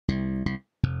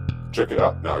Check it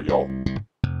out now, y'all.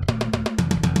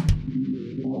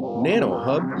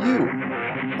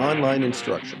 nanoHUB-U, online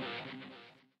instruction.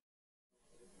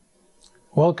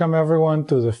 Welcome everyone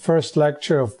to the first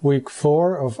lecture of week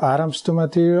 4 of Atoms to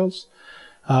Materials.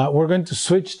 We're going to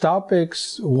switch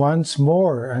topics once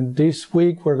more, and this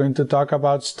week we're going to talk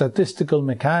about statistical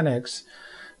mechanics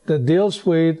that deals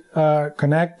with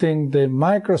connecting the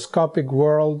microscopic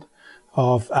world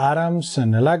of atoms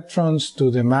and electrons to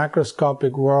the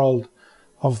macroscopic world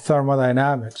of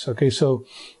thermodynamics. Okay, so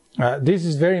this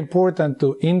is very important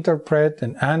to interpret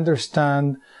and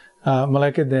understand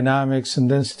molecular dynamics and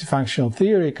density functional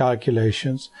theory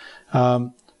calculations.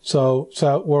 So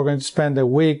we're going to spend a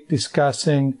week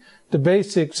discussing the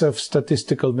basics of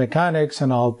statistical mechanics,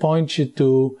 and I'll point you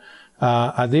to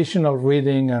additional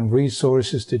reading and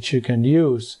resources that you can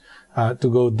use to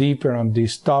go deeper on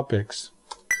these topics.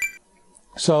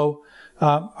 So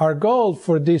our goal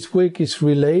for this week is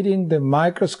relating the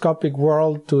microscopic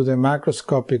world to the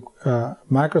macroscopic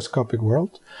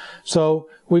world. So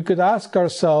we could ask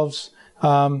ourselves,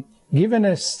 given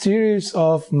a series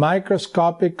of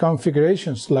microscopic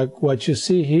configurations like what you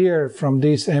see here from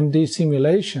these MD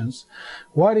simulations,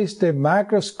 what is the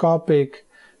macroscopic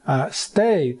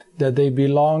state that they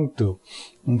belong to?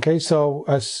 Okay, so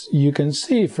as you can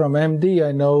see from MD,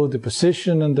 I know the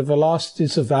position and the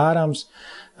velocities of atoms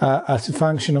as a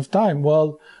function of time.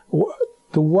 Well,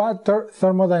 to what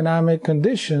thermodynamic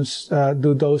conditions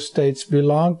do those states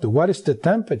belong to? What is the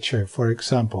temperature, for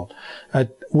example,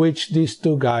 at which these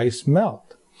two guys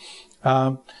melt?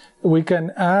 We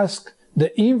can ask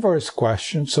the inverse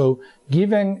question. So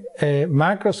given a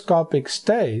macroscopic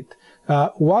state,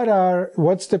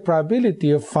 what's the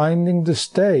probability of finding the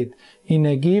state in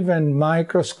a given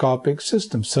microscopic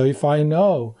system? So if I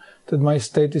know that my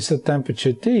state is at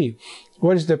temperature T,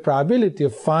 what is the probability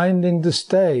of finding the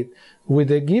state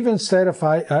with a given set of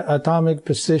atomic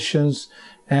positions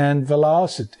and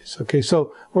velocities? Okay,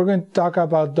 so we're going to talk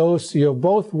about those,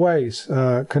 both ways,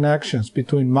 connections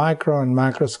between micro and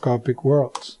macroscopic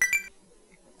worlds.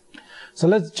 So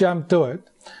let's jump to it.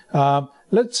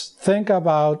 Let's think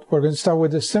about, we're going to start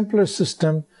with a simpler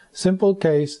system, simple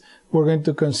case. We're going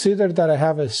to consider that I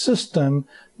have a system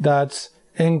that's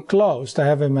enclosed. I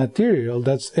have a material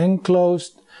that's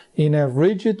enclosed in a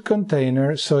rigid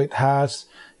container, so it has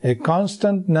a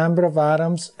constant number of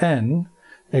atoms N,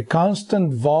 a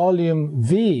constant volume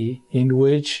V in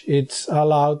which it's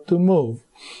allowed to move,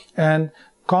 and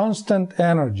constant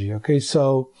energy. Okay,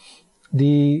 so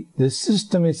the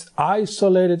system is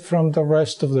isolated from the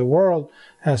rest of the world,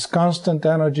 has constant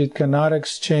energy, it cannot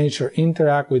exchange or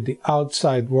interact with the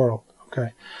outside world.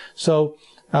 Okay, so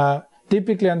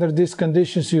typically under these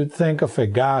conditions you'd think of a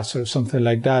gas or something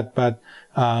like that, but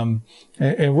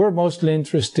and we're mostly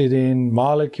interested in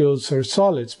molecules or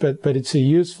solids, but it's a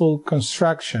useful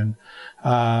construction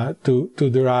to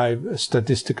derive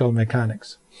statistical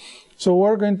mechanics. So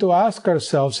what we're going to ask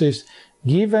ourselves is,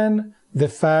 given the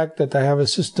fact that I have a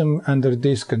system under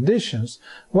these conditions,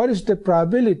 what is the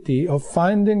probability of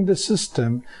finding the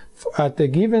system at a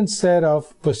given set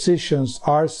of positions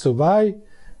R sub I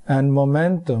and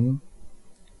momentum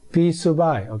P sub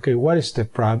I? Okay, what is the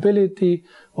probability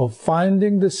of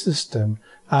finding the system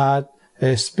at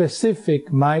a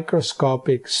specific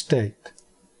microscopic state?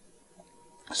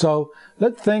 So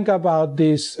let's think about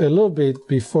this a little bit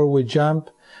before we jump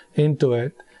into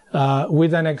it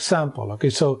with an example. Okay,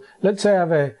 so let's say I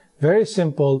have a very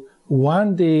simple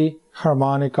 1D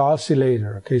harmonic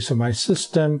oscillator. Okay, so my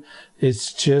system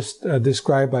is just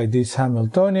described by this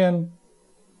Hamiltonian.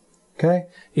 Okay,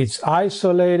 it's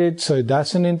isolated, so it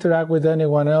doesn't interact with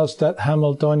anyone else. That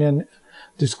Hamiltonian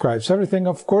describes everything.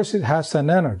 Of course, it has an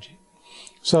energy.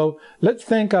 So let's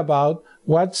think about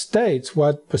what states,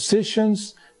 what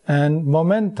positions and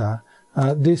momenta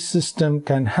this system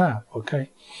can have.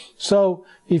 Okay, so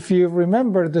if you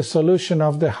remember the solution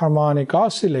of the harmonic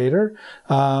oscillator,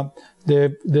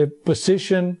 the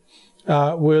position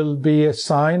will be a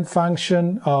sine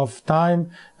function of time,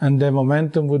 and the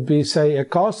momentum would be, say, a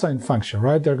cosine function,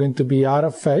 right? They're going to be out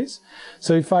of phase.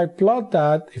 So if I plot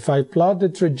that, if I plot the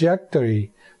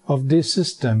trajectory of this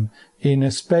system in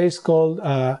a space called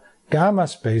gamma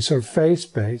space or phase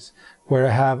space, where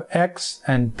I have x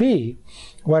and p,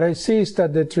 what I see is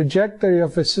that the trajectory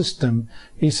of a system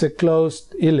is a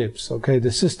closed ellipse. Okay,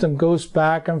 the system goes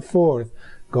back and forth,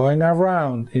 going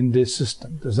around in this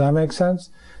system. Does that make sense?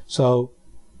 So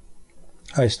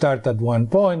I start at one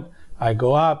point, I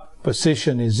go up,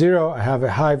 position is 0, I have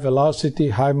a high velocity,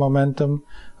 high momentum.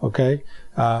 Okay,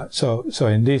 so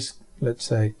in this, let's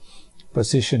say,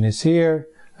 position is here,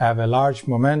 I have a large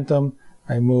momentum,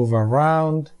 I move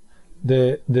around,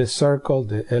 the circle,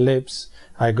 the ellipse.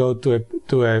 I go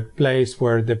to a place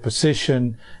where the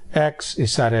position x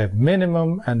is at a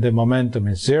minimum and the momentum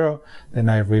is 0. Then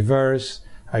I reverse,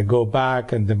 I go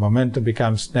back, and the momentum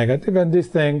becomes negative, and this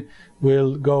thing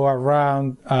will go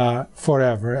around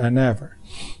forever and ever.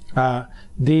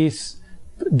 This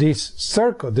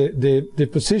circle, the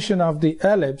position of the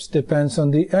ellipse depends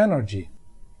on the energy,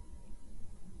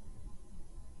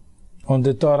 on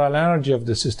the total energy of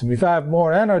the system. If I have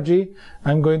more energy,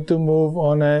 I'm going to move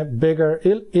on a bigger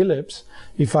ellipse.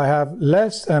 If I have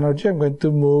less energy, I'm going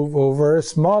to move over a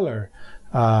smaller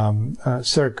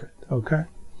circuit. Okay?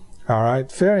 All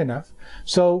right, fair enough.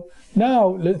 So now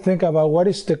let's think about what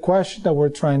is the question that we're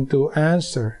trying to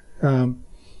answer.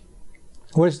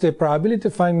 What's the probability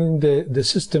of finding the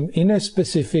system in a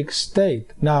specific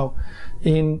state? Now,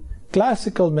 in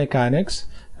classical mechanics,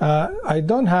 I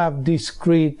don't have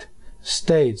discrete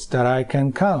states that I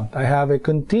can count. I have a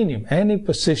continuum. Any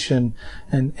position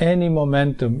and any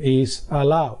momentum is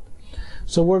allowed.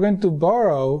 So we're going to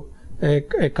borrow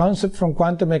a concept from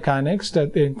quantum mechanics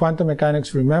that in quantum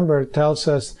mechanics, remember, tells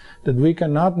us that we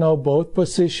cannot know both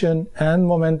position and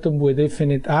momentum with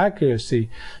infinite accuracy.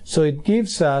 So it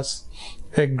gives us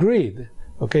a grid,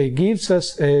 okay? It gives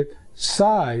us a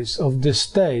size of the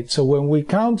state. So when we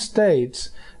count states,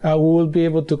 we will be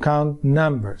able to count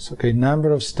numbers, okay?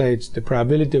 Number of states, the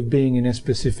probability of being in a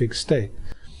specific state.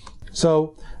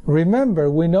 So remember,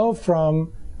 we know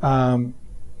from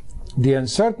the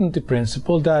uncertainty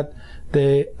principle that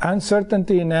the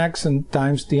uncertainty in x and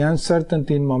times the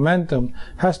uncertainty in momentum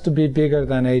has to be bigger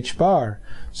than h bar.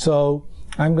 So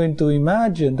I'm going to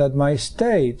imagine that my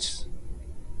states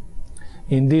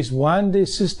in this 1D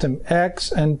system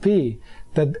x and p,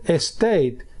 that a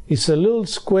state is a little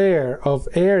square of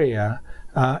area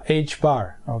h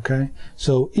bar, okay?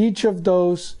 So each of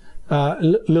those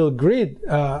little grid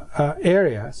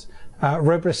areas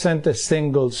represent a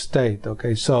single state,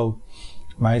 okay? So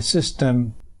my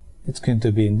system, it's going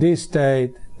to be in this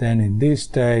state, then in this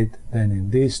state, then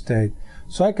in this state.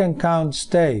 So I can count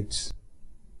states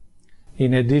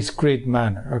in a discrete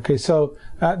manner, okay? So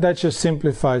that just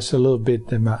simplifies a little bit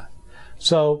the math.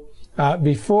 So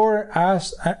before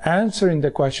answering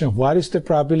the question, what is the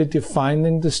probability of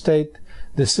finding the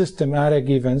system at a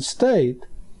given state,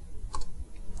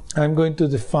 I'm going to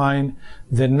define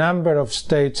the number of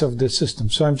states of the system.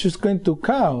 So I'm just going to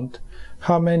count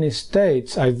how many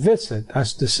states I visit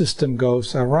as the system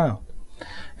goes around.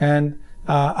 And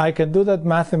I can do that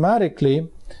mathematically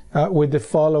with the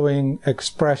following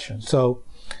expression. So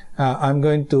I'm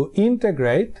going to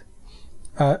integrate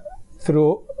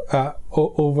through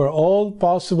over all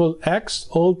possible x,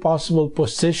 all possible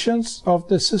positions of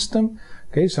the system.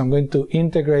 Okay, so I'm going to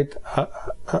integrate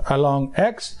along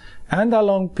x and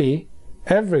along p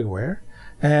everywhere.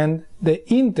 And the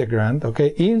integrand,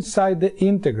 okay, inside the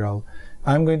integral,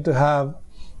 I'm going to have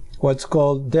what's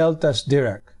called deltas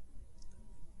Dirac.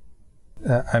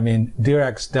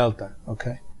 Dirac's delta,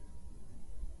 okay?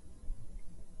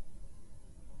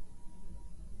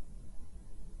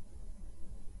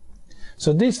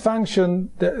 So this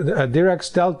function, Dirac's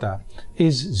delta,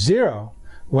 is 0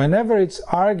 whenever its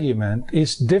argument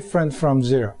is different from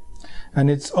 0. And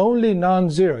it's only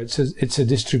non-zero. It's a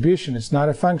distribution. It's not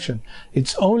a function.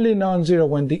 It's only non-zero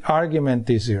when the argument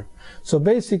is 0. So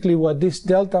basically what this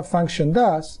delta function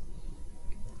does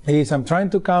is I'm trying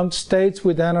to count states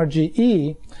with energy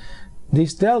E.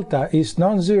 This delta is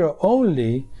non-zero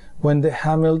only when the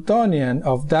Hamiltonian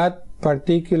of that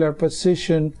particular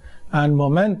position and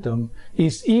momentum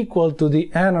is equal to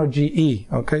the energy E.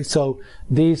 Okay, so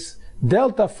this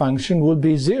delta function will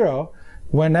be 0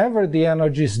 whenever the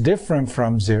energy is different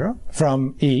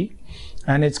from E,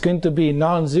 and it's going to be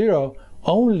non-zero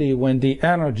only when the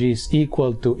energy is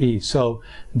equal to E. So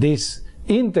this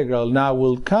integral now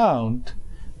will count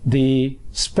the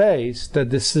space that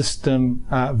the system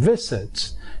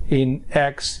visits in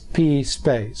xp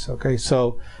space. Okay,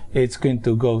 so it's going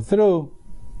to go through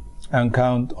and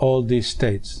count all these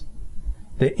states.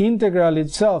 The integral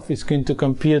itself is going to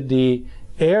compute the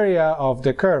area of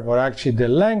the curve, or actually the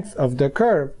length of the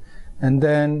curve, and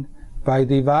then by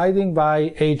dividing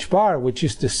by h bar, which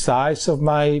is the size of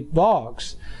my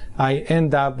box, I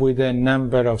end up with a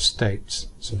number of states.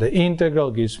 So the integral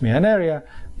gives me an area,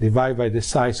 divide by the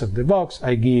size of the box,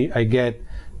 I get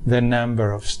the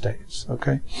number of states.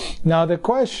 Okay. Now the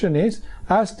question is,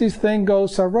 as this thing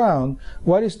goes around,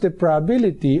 what is the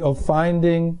probability of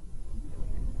finding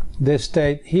the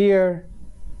state here,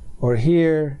 or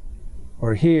here,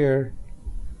 or here,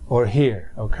 or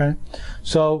here? Okay.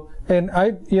 So, and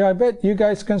I bet you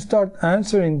guys can start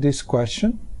answering this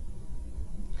question.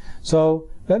 So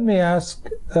let me ask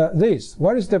this.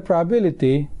 What is the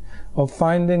probability of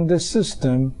finding the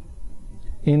system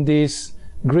in this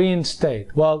green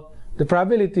state? Well, the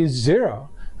probability is 0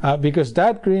 because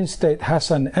that green state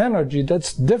has an energy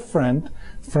that's different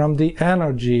from the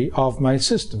energy of my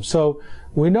system. So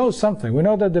we know something. We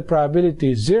know that the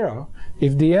probability is 0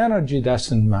 if the energy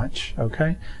doesn't match,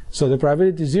 okay? So the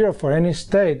probability is 0 for any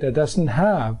state that doesn't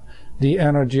have the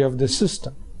energy of the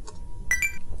system.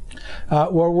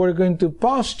 What we're going to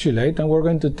postulate, and we're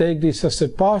going to take this as a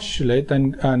postulate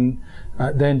and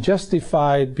then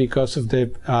justify it because of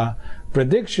the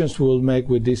predictions we'll make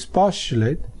with this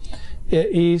postulate,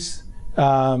 is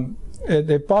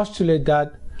the postulate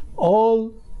that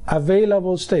all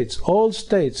available states, all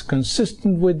states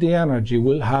consistent with the energy,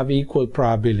 will have equal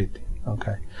probability.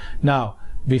 Okay. Now,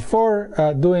 before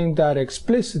doing that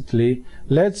explicitly,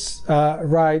 let's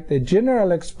write a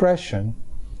general expression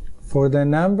for the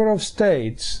number of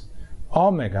states,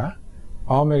 omega.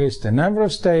 Omega is the number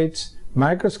of states,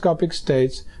 microscopic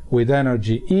states, with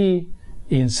energy E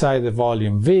inside the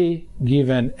volume V,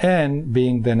 given N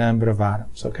being the number of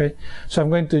atoms. Okay. So I'm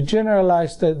going to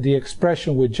generalize the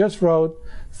expression we just wrote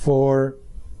for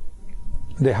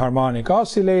the harmonic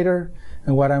oscillator.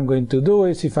 And what I'm going to do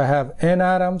is, if I have N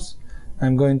atoms,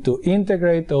 I'm going to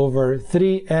integrate over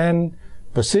 3N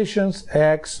positions,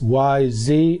 X, Y,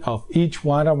 Z, of each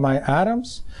one of my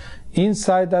atoms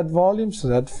inside that volume. So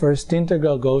that first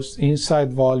integral goes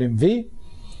inside volume V.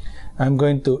 I'm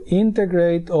going to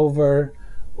integrate over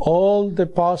all the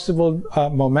possible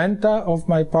momenta of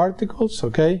my particles,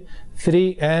 okay?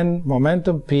 3n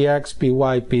momentum px, py,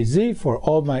 pz for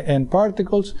all my n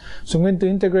particles. So I'm going to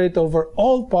integrate over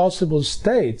all possible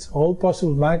states, all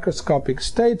possible microscopic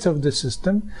states of the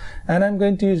system, and I'm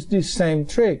going to use this same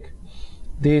trick,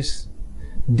 this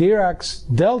Dirac's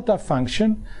delta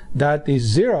function that is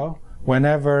 0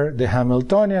 whenever the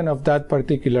Hamiltonian of that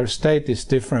particular state is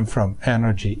different from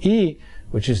energy E,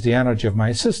 which is the energy of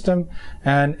my system,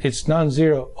 and it's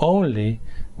non-zero only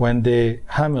when the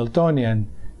Hamiltonian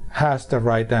has the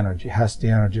right energy, has the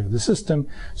energy of the system.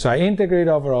 So I integrate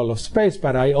over all of space,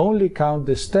 but I only count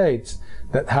the states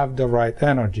that have the right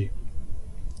energy.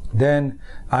 Then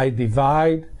I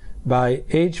divide by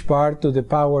h bar to the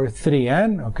power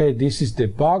 3n. Okay, this is the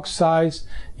box size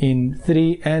in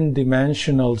 3n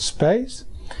dimensional space.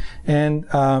 And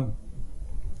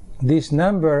this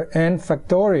number, n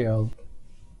factorial,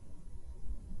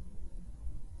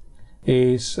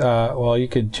 is, well, you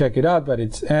can check it out, but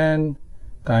it's n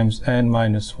times n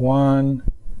minus 1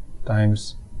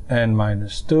 times n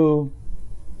minus 2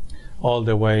 all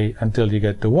the way until you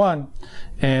get to 1.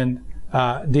 And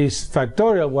this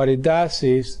factorial, what it does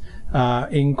is,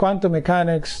 in quantum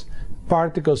mechanics,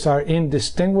 particles are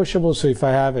indistinguishable. So if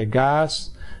I have a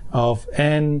gas of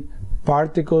n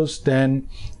particles, then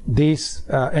this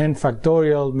n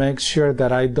factorial makes sure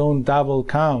that I don't double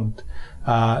count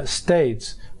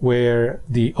states where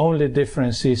the only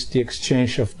difference is the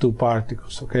exchange of two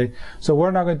particles. Okay, so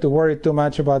we're not going to worry too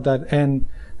much about that n,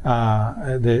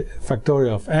 the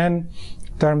factorial of n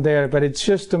term there, but it's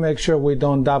just to make sure we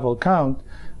don't double count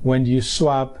when you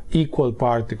swap equal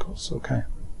particles. Okay,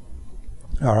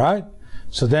 all right,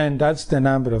 so then that's the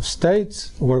number of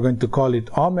states. We're going to call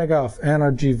it omega of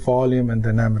energy, volume, and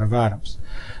the number of atoms.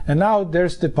 And now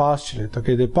there's the postulate.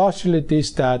 Okay, the postulate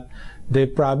is that the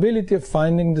probability of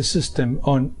finding the system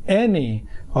on any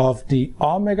of the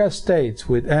omega states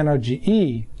with energy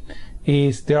E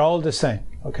is, they're all the same.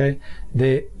 Okay,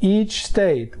 each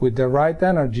state with the right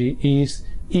energy is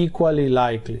equally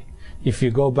likely. If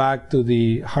you go back to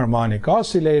the harmonic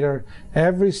oscillator,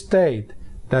 every state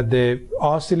that the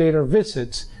oscillator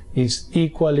visits is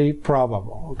equally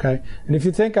probable. Okay, and if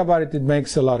you think about it, it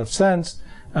makes a lot of sense.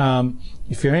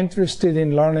 If you're interested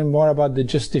in learning more about the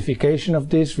justification of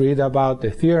this, read about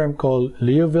the theorem called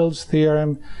Liouville's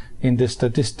theorem in the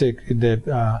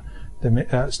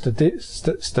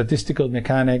statistical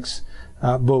mechanics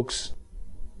books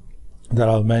that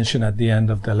I'll mention at the end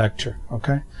of the lecture.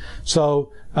 Okay,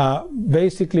 so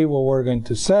basically what we're going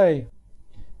to say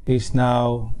is,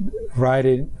 now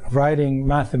writing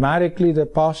mathematically the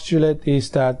postulate, is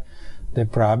that the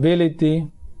probability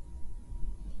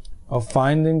of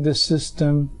finding the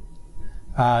system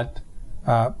at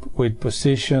with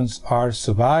positions r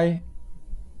sub I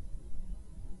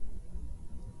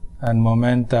and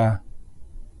momenta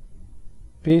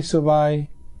p sub I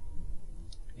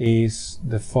is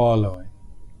the following.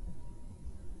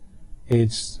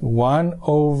 It's 1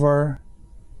 over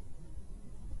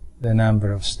the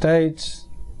number of states,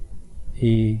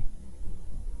 E,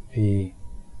 P,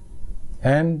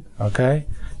 N, okay?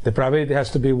 The probability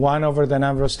has to be 1 over the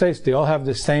number of states. They all have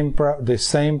the same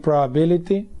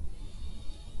probability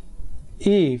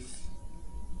if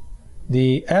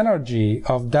the energy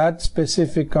of that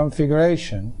specific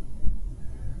configuration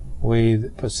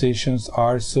with positions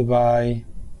r sub I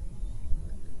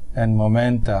and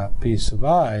momenta p sub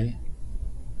I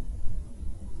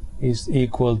is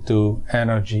equal to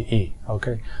energy E.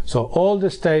 Okay, so all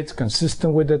the states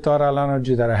consistent with the total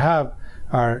energy that I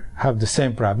have the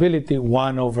same probability,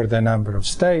 1 over the number of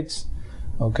states.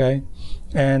 Okay,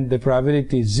 and the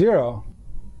probability is 0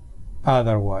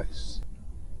 otherwise.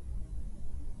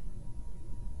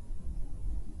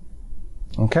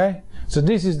 Okay, so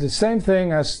this is the same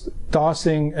thing as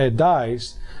tossing a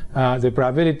dice. The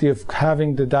probability of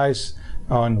having the dice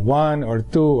on 1 or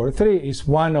 2 or 3 is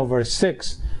 1 over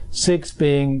 6, 6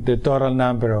 being the total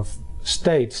number of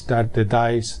states that the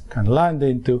dice can land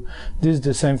into. This is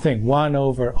the same thing, 1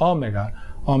 over omega,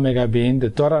 omega being the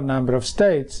total number of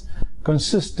states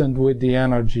consistent with the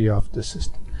energy of the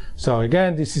system. So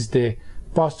again, this is the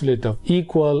postulate of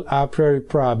equal a priori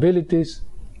probabilities,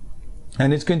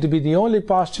 and it's going to be the only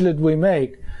postulate we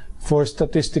make for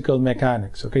statistical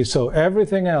mechanics. Okay, so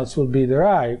everything else will be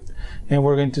derived, and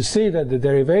we're going to see that the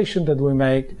derivation that we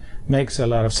make makes a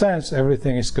lot of sense.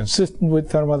 Everything is consistent with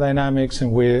thermodynamics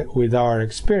and with our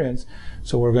experience.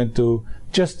 So we're going to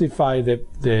justify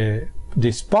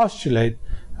this postulate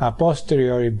a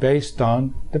posteriori based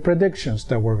on the predictions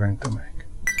that we're going to make.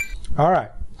 All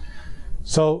right.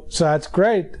 So that's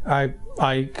great. I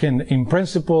can, in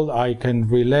principle, I can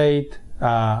relate,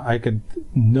 I can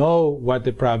know what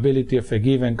the probability of a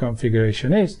given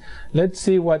configuration is. Let's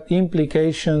see what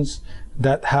implications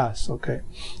that has. Okay,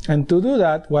 and to do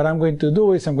that, what I'm going to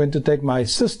do is I'm going to take my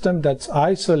system that's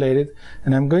isolated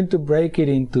and I'm going to break it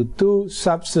into two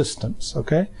subsystems.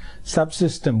 Okay,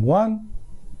 subsystem 1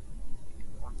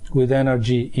 with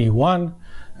energy E1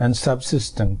 and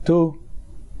subsystem 2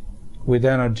 with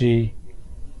energy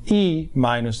E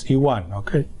minus E1.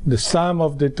 Okay, the sum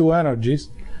of the two energies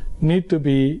need to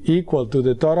be equal to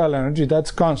the total energy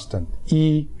that's constant.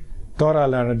 E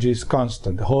total energy is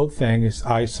constant. The whole thing is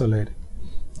isolated.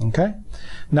 Okay,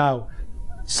 now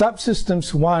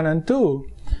subsystems 1 and 2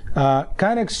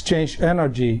 can exchange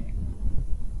energy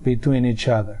between each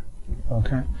other.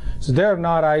 Okay, so they're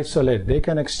not isolated. They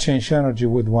can exchange energy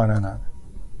with one another.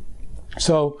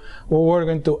 So what we're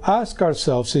going to ask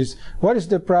ourselves is, what is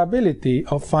the probability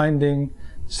of finding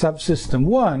subsystem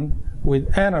 1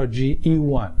 with energy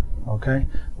E1? Okay,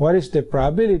 what is the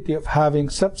probability of having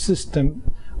subsystem,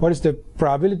 what is the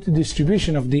probability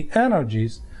distribution of the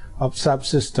energies of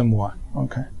subsystem 1?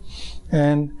 Okay,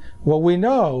 and what we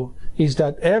know is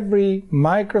that every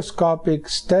microscopic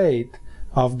state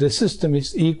of the system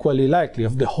is equally likely,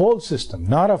 of the whole system,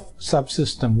 not of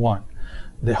subsystem 1.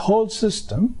 The whole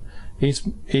system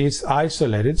is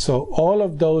isolated, so all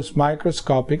of those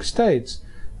microscopic states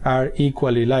are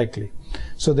equally likely.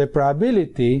 So the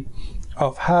probability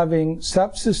of having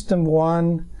subsystem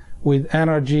 1 with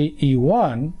energy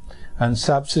E1 and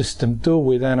subsystem 2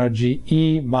 with energy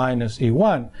E minus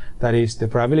E1, that is the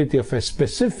probability of a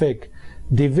specific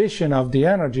division of the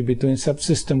energy between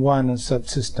subsystem 1 and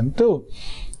subsystem 2,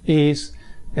 is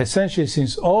essentially,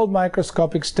 since all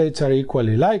microscopic states are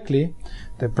equally likely,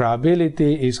 the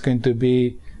probability is going to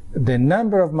be the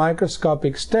number of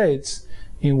microscopic states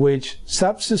in which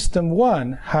subsystem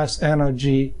 1 has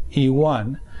energy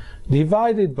E1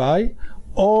 divided by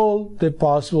all the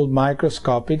possible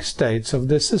microscopic states of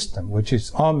the system, which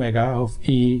is omega of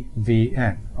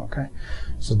EVN. Okay,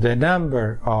 so the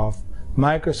number of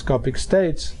microscopic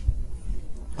states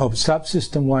of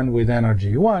subsystem 1 with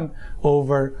energy 1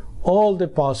 over all the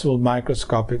possible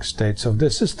microscopic states of the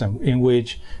system, in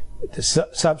which the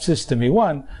subsystem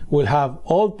E1 will have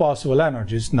all possible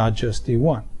energies, not just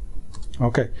E1.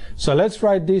 Okay, so let's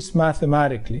write this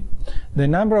mathematically. The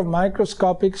number of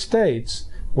microscopic states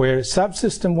where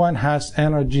subsystem 1 has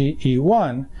energy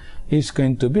E1 is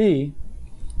going to be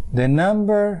the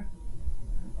number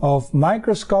of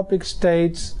microscopic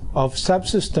states of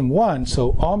subsystem 1,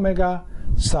 so omega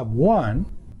sub 1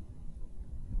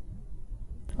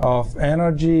 of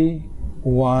energy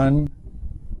 1,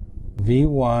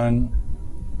 V1,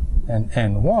 and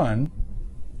N1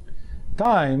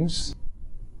 times,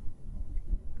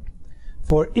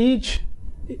 for each,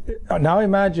 now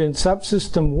imagine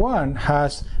subsystem 1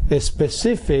 has a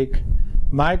specific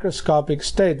microscopic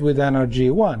state with energy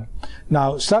 1.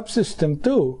 Now subsystem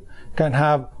 2 can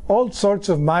have all sorts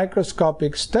of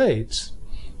microscopic states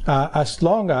as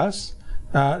long as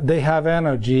they have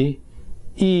energy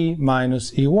E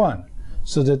minus E1.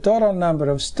 So the total number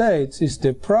of states is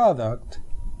the product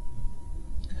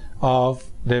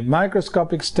of the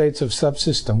microscopic states of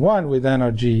subsystem 1 with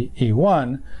energy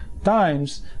E1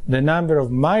 times the number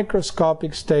of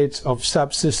microscopic states of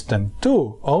subsystem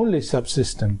 2, only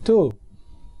subsystem 2,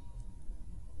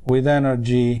 with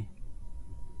energy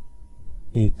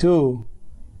E2,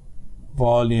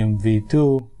 volume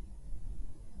V2,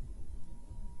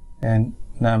 and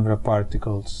number of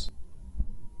particles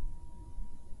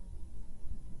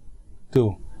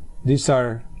 2. These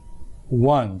are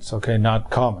ones, okay, not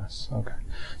commas, okay.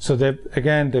 So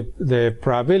again, the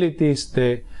probabilities,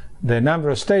 the number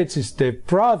of states is the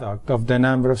product of the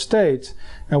number of states,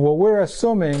 and what we're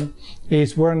assuming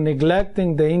is we're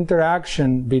neglecting the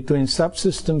interaction between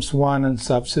subsystems 1 and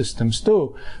subsystems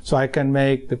 2, so I can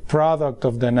make the product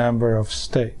of the number of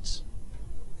states.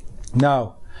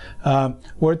 Now,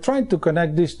 we're trying to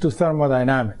connect this to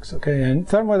thermodynamics, okay? And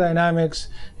thermodynamics,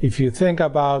 if you think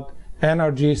about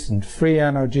energies and free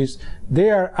energies,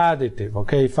 they are additive,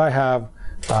 okay? If I have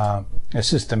a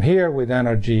system here with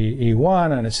energy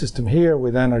E1 and a system here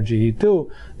with energy E2,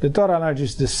 the total energy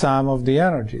is the sum of the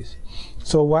energies.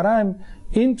 So what I'm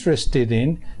interested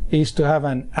in is to have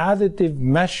an additive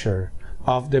measure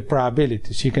of the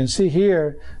probabilities. You can see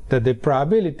here that the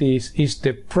probabilities is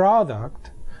the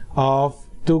product of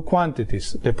two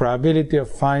quantities. The probability of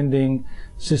finding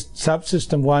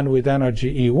subsystem 1 with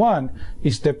energy E1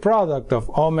 is the product of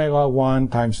omega 1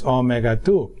 times omega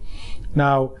 2.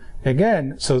 Now,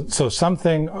 again, so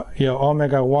something,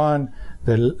 omega 1,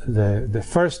 the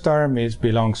first term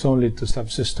belongs only to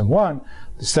subsystem 1,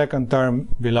 the second term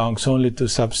belongs only to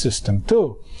subsystem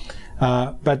 2,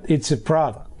 but it's a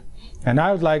product. And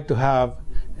I would like to have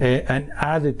an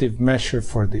additive measure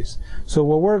for this. So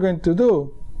what we're going to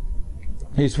do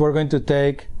is we're going to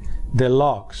take the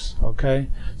logs, okay?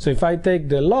 So if I take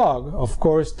the log, of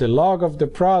course, the log of the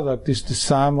product is the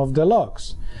sum of the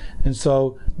logs. And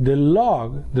so the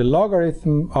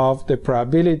logarithm of the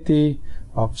probability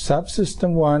of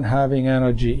subsystem 1 having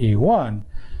energy E1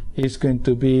 is going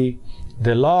to be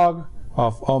the log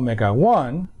of omega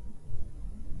 1,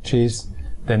 which is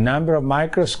the number of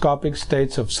microscopic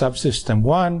states of subsystem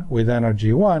 1 with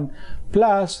energy 1,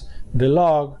 plus the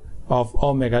log of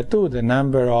omega 2, the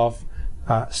number of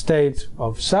states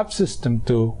of subsystem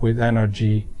 2 with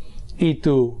energy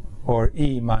E2 or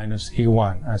E minus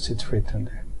E1 as it's written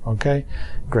there. Okay,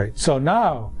 great. So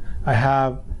now I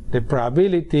have the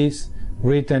probabilities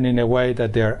written in a way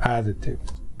that they are additive.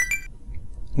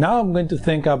 Now I'm going to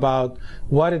think about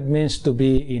what it means to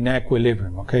be in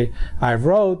equilibrium. Okay,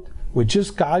 we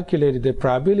just calculated the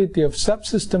probability of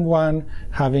subsystem 1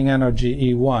 having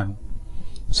energy E1.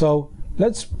 So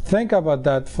let's think about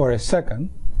that for a second.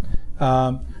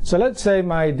 So let's say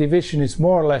my division is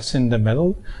more or less in the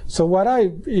middle. So what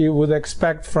you would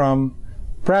expect from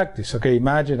practice, okay,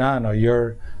 imagine, I don't know,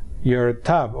 your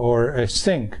tub or a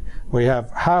sink where you have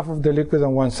half of the liquid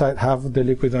on one side, half of the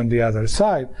liquid on the other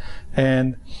side,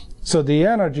 and so the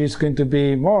energy is going to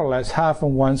be more or less half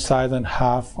on one side and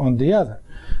half on the other.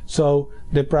 So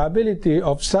the probability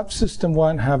of subsystem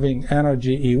 1 having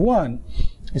energy E1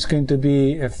 is going to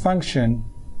be a function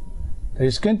that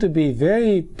is going to be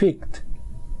very peaked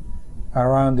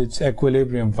around its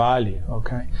equilibrium value,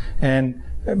 okay, and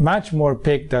much more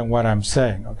peaked than what I'm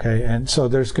saying, okay, and so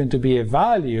there's going to be a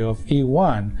value of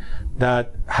E1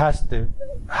 that has that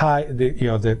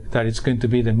it's going to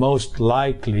be the most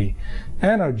likely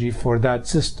energy for that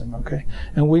system, okay?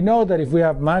 And we know that if we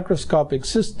have microscopic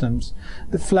systems,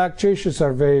 the fluctuations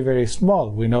are very, very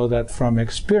small. We know that from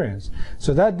experience.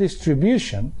 So that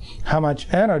distribution, how much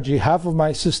energy half of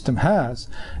my system has,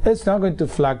 it's not going to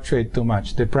fluctuate too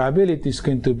much. The probability is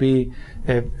going to be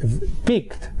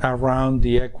peaked around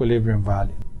the equilibrium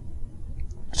value.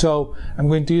 So I'm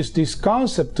going to use this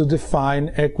concept to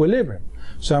define equilibrium.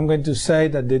 So I'm going to say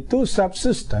that the two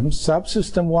subsystems,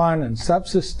 subsystem 1 and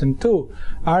subsystem 2,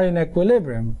 are in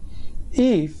equilibrium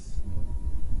if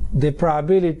the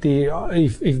probability,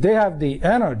 if they have the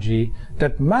energy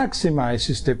that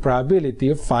maximizes the probability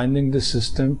of finding the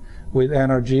system with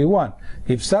energy 1.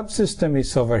 If subsystem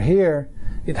is over here,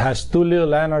 it has too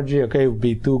little energy, okay, it would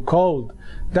be too cold.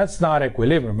 That's not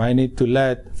equilibrium. I need to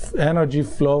let energy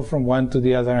flow from one to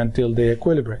the other until they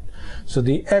equilibrate. So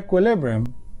the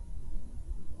equilibrium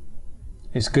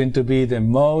is going to be the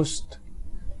most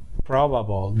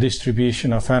probable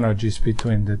distribution of energies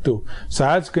between the two. So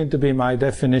that's going to be my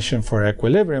definition for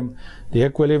equilibrium. The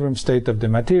equilibrium state of the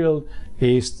material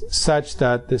is such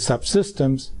that the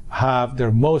subsystems have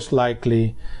their most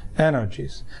likely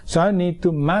energies. So I need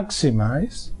to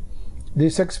maximize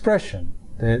this expression,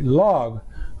 the log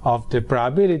of the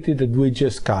probability that we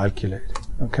just calculated,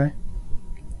 okay?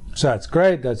 So that's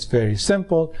great, that's very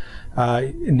simple.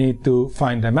 I need to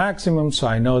find the maximum, so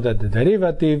I know that the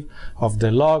derivative of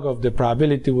the log of the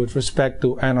probability with respect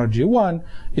to energy 1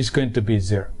 is going to be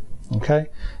 0. Okay?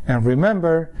 And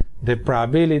remember, the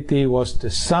probability was the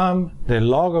sum, the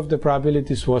log of the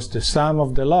probabilities was the sum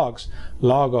of the logs,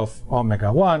 log of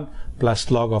omega 1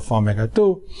 plus log of omega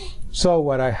 2. So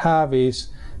what I have is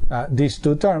these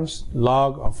two terms,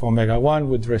 log of omega 1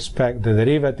 with respect, the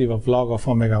derivative of log of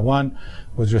omega 1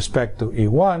 with respect to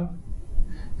E1,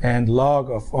 and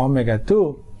log of omega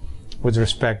 2 with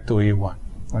respect to E1.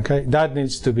 Okay, that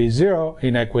needs to be 0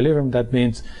 in equilibrium. That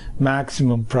means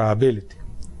maximum probability.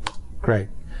 Great.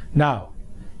 Now,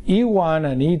 E1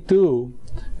 and E2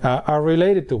 are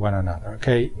related to one another.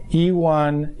 Okay,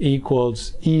 E1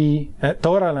 equals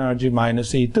total energy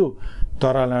minus E2.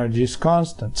 Total energy is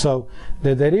constant. So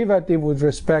the derivative with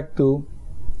respect to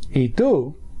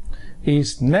E2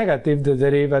 is negative the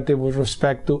derivative with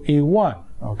respect to E1.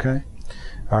 Okay.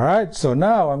 All right. So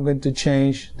now I'm going to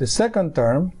change the second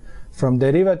term from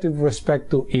derivative with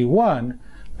respect to E1.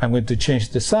 I'm going to change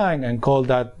the sign and call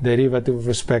that derivative with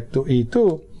respect to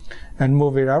E2 and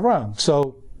move it around.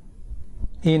 So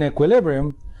in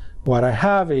equilibrium, what I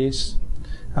have is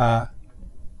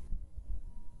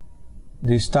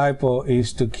this typo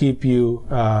is to keep you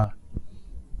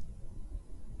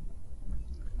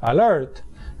alert.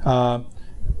 I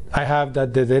have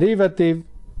that the derivative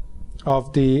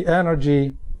of the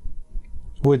energy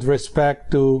with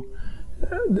respect to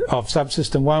of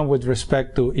subsystem 1 with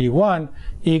respect to E1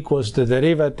 equals the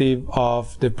derivative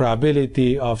of the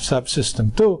probability of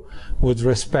subsystem 2 with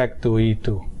respect to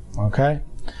E2. Okay?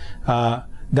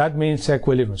 That means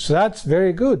equilibrium. So that's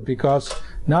very good, because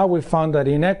now we found that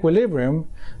in equilibrium,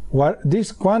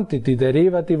 this quantity,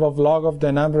 derivative of log of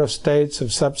the number of states of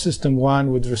subsystem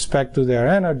 1 with respect to their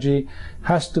energy,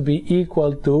 has to be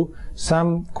equal to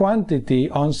some quantity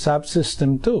on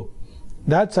subsystem 2.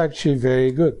 That's actually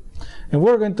very good. And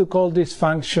we're going to call this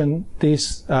function,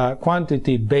 this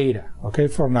quantity, beta, okay,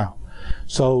 for now.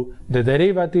 So the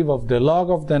derivative of the log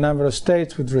of the number of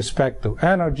states with respect to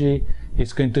energy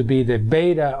is going to be the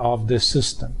beta of the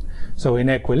system. So in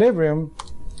equilibrium,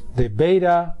 the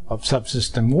beta of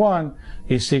subsystem 1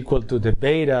 is equal to the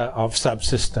beta of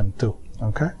subsystem 2.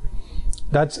 Okay?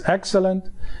 That's excellent.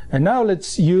 And now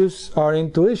let's use our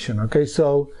intuition. Okay,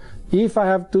 so if I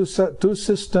have two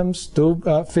systems, two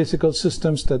physical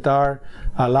systems that are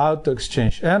allowed to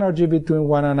exchange energy between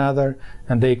one another,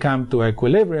 and they come to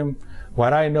equilibrium,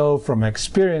 what I know from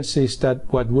experience is that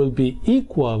what will be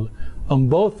equal on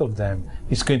both of them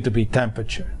is going to be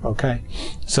temperature. Okay,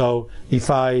 so if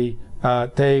I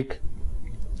take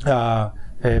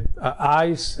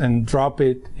ice and drop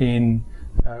it in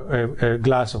a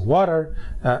glass of water,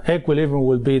 equilibrium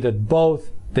will be that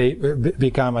both they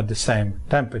become at the same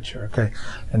temperature. Okay,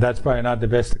 and that's probably not the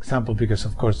best example because,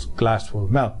 of course, glass will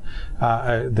melt,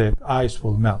 the ice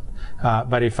will melt.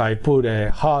 But if I put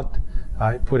hot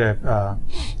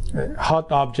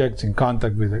object in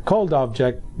contact with a cold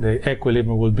object, the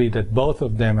equilibrium will be that both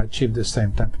of them achieve the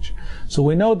same temperature. So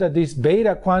we know that this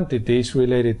beta quantity is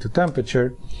related to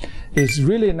temperature. It's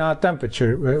really not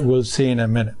temperature. We'll see in a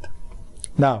minute.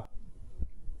 Now,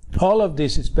 all of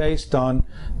this is based on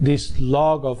this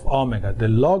log of omega, the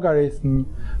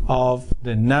logarithm of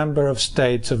the number of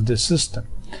states of the system.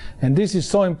 And this is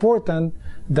so important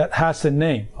that has a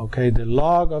name, okay? The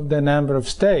log of the number of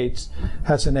states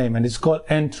has a name, and it's called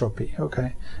entropy,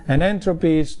 okay? And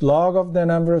entropy is log of the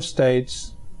number of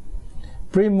states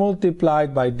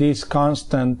pre-multiplied by this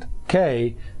constant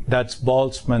k, that's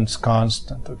Boltzmann's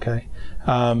constant, okay?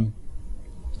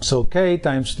 So k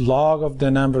times log of the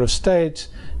number of states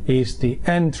is the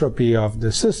entropy of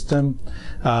the system.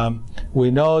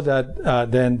 We know that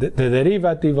then the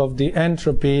derivative of the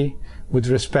entropy with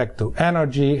respect to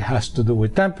energy has to do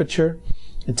with temperature.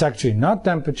 It's actually not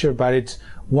temperature, but it's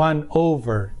 1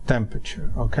 over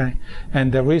temperature, okay?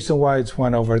 And the reason why it's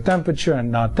 1 over temperature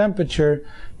and not temperature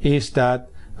is that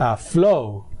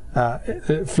flow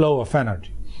of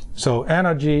energy. So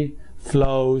energy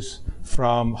flows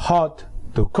from hot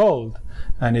to cold,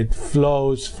 and it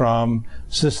flows from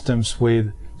systems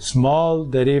with small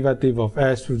derivative of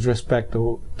S with respect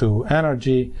to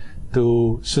energy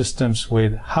to systems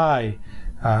with high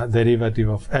derivative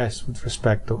of S with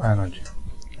respect to energy.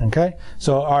 Okay?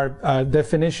 So our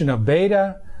definition of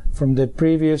beta from the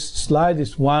previous slide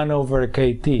is 1 over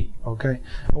kT. Okay?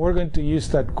 And we're going to use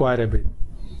that quite a bit.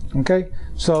 Okay?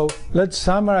 So let's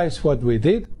summarize what we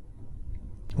did.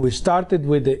 We started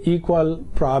with the equal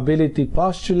probability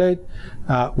postulate.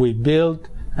 We built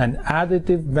an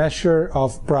additive measure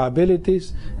of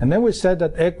probabilities, and then we said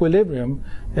that equilibrium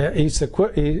is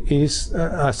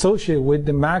associated with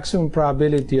the maximum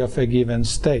probability of a given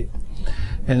state.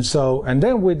 And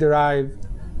then we derived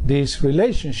this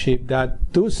relationship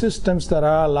that two systems that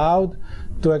are allowed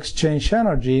to exchange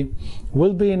energy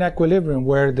will be in equilibrium,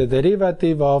 where the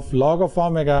derivative of log of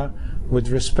omega with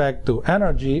respect to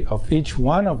energy of each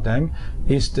one of them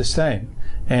is the same.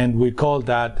 And we call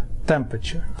that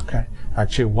temperature, okay?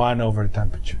 Actually 1 over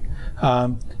temperature.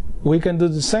 We can do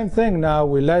the same thing now.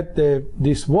 We let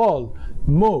this wall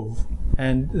move,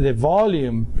 and the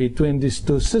volume between these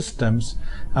two systems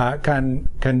can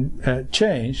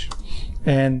change.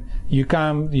 And you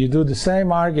do the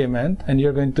same argument, and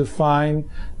you're going to find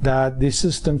that these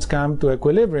systems come to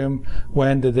equilibrium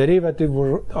when the derivative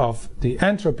of the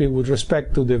entropy with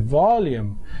respect to the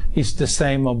volume is the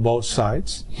same on both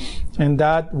sides. And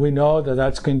that we know that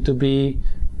that's going to be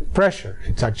pressure.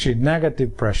 It's actually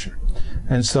negative pressure.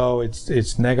 And so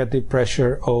it's negative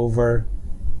pressure over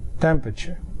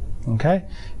temperature. Okay?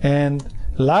 And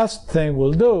last thing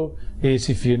we'll do is,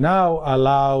 if you now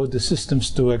allow the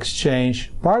systems to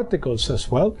exchange particles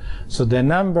as well, so the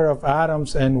number of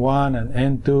atoms N1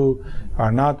 and N2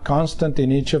 are not constant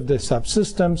in each of the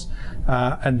subsystems,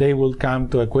 and they will come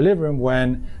to equilibrium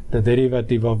when the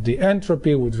derivative of the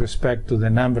entropy with respect to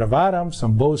the number of atoms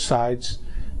on both sides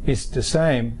is the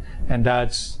same, and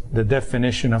that's the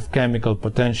definition of chemical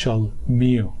potential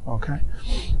mu. Okay?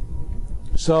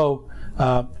 So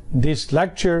this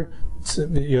lecture,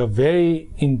 you're very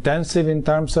intensive in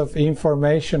terms of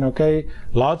information, okay?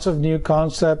 Lots of new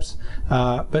concepts,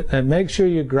 but make sure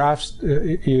you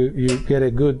get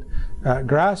a good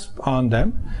grasp on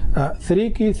them. 3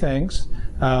 key things: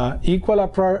 equal a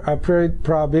priori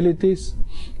probabilities,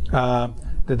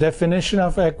 the definition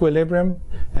of equilibrium,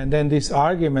 and then this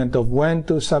argument of when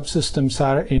two subsystems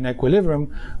are in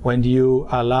equilibrium, when you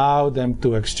allow them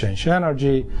to exchange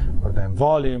energy, or then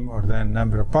volume, or then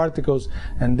number of particles.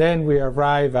 And then we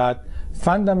arrive at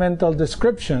fundamental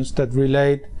descriptions that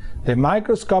relate the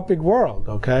microscopic world,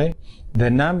 okay? The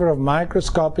number of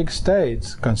microscopic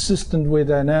states consistent with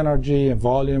an energy, a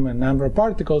volume, and number of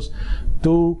particles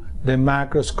to the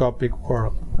macroscopic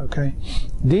world, okay?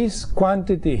 This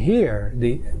quantity here,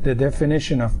 the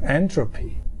definition of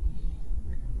entropy,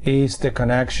 is the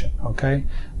connection, okay?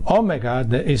 Omega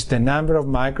is the number of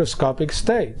microscopic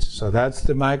states, so that's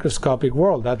the microscopic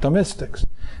world, atomistics.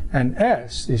 And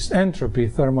S is entropy,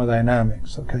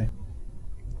 thermodynamics, okay?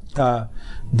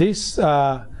 This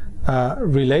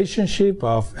relationship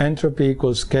of entropy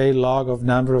equals K log of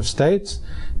number of states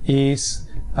is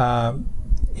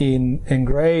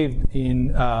engraved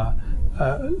in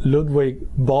Ludwig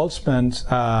Boltzmann's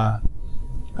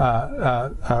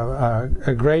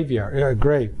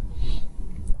grave.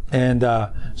 And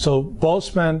so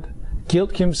Boltzmann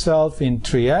killed himself in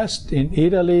Trieste, in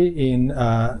Italy, in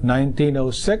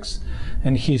 1906,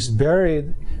 and he's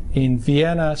buried in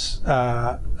Vienna's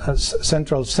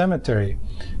Central Cemetery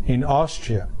in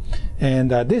Austria.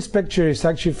 And this picture is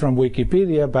actually from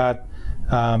Wikipedia, but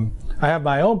I have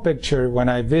my own picture. When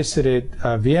I visited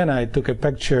Vienna, I took a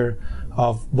picture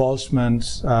of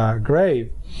Boltzmann's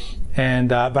grave, and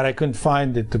but I couldn't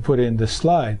find it to put in the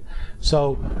slide.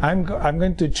 So I'm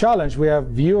going to challenge. We have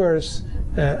viewers,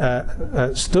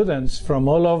 students from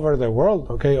all over the world.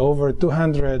 Okay, over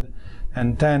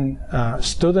 210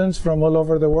 students from all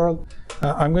over the world.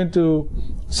 I'm going to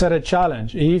set a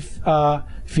challenge. If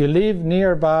you live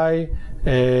nearby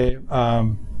a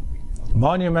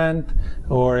monument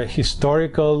or a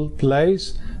historical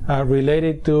place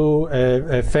related to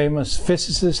a famous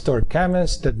physicist or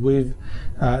chemist that we've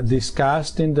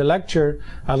discussed in the lecture,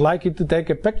 I'd like you to take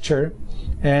a picture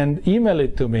and email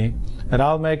it to me, and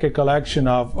I'll make a collection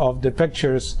of the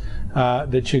pictures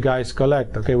that you guys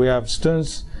collect. Okay, we have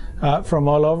students from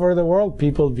all over the world,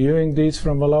 people viewing these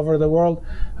from all over the world.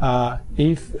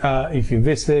 If you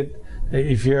visit,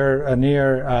 if you're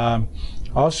near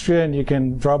Austria, and you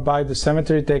can drop by the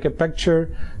cemetery, take a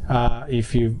picture.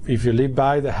 If you live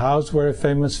by the house where a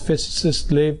famous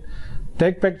physicist lived,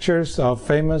 take pictures of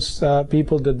famous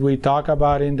people that we talk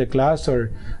about in the class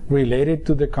or related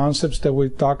to the concepts that we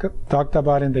talked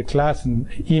about in the class, and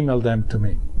email them to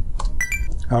me.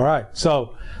 All right,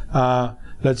 so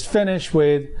let's finish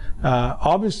with,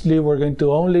 obviously we're going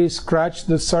to only scratch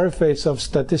the surface of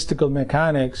statistical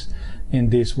mechanics in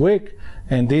this week,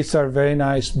 and these are very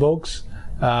nice books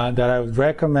that I would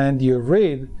recommend you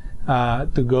read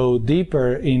to go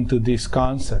deeper into these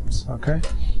concepts. Okay?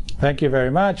 Thank you very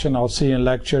much, and I'll see you in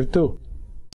lecture 2.